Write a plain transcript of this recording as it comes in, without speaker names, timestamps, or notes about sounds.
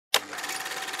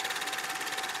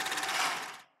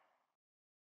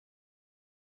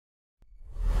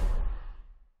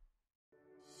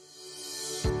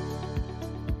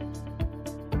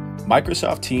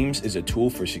Microsoft Teams is a tool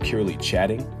for securely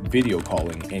chatting, video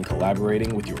calling, and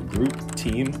collaborating with your group,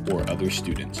 team, or other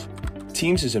students.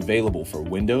 Teams is available for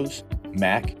Windows,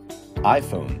 Mac,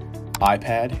 iPhone,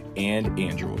 iPad, and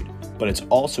Android, but it's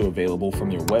also available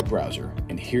from your web browser,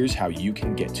 and here's how you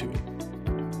can get to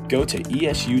it. Go to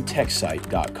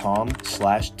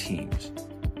esutechsite.com/teams.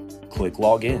 Click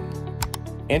Login.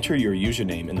 Enter your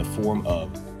username in the form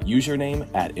of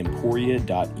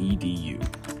username@emporia.edu.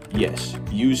 Yes,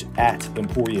 use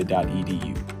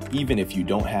 @emporia.edu, even if you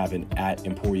don't have an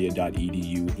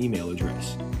 @emporia.edu email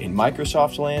address. In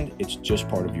Microsoft land, it's just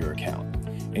part of your account.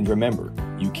 And remember,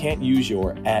 you can't use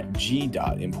your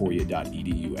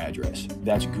 @g.emporia.edu address.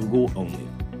 That's Google only.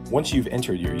 Once you've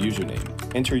entered your username,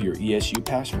 enter your ESU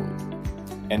password.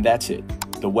 And that's it.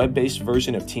 The web-based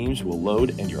version of Teams will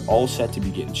load and you're all set to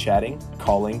begin chatting,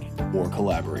 calling, or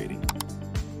collaborating.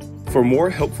 For more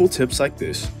helpful tips like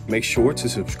this, make sure to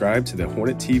subscribe to the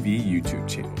Hornet TV YouTube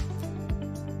channel.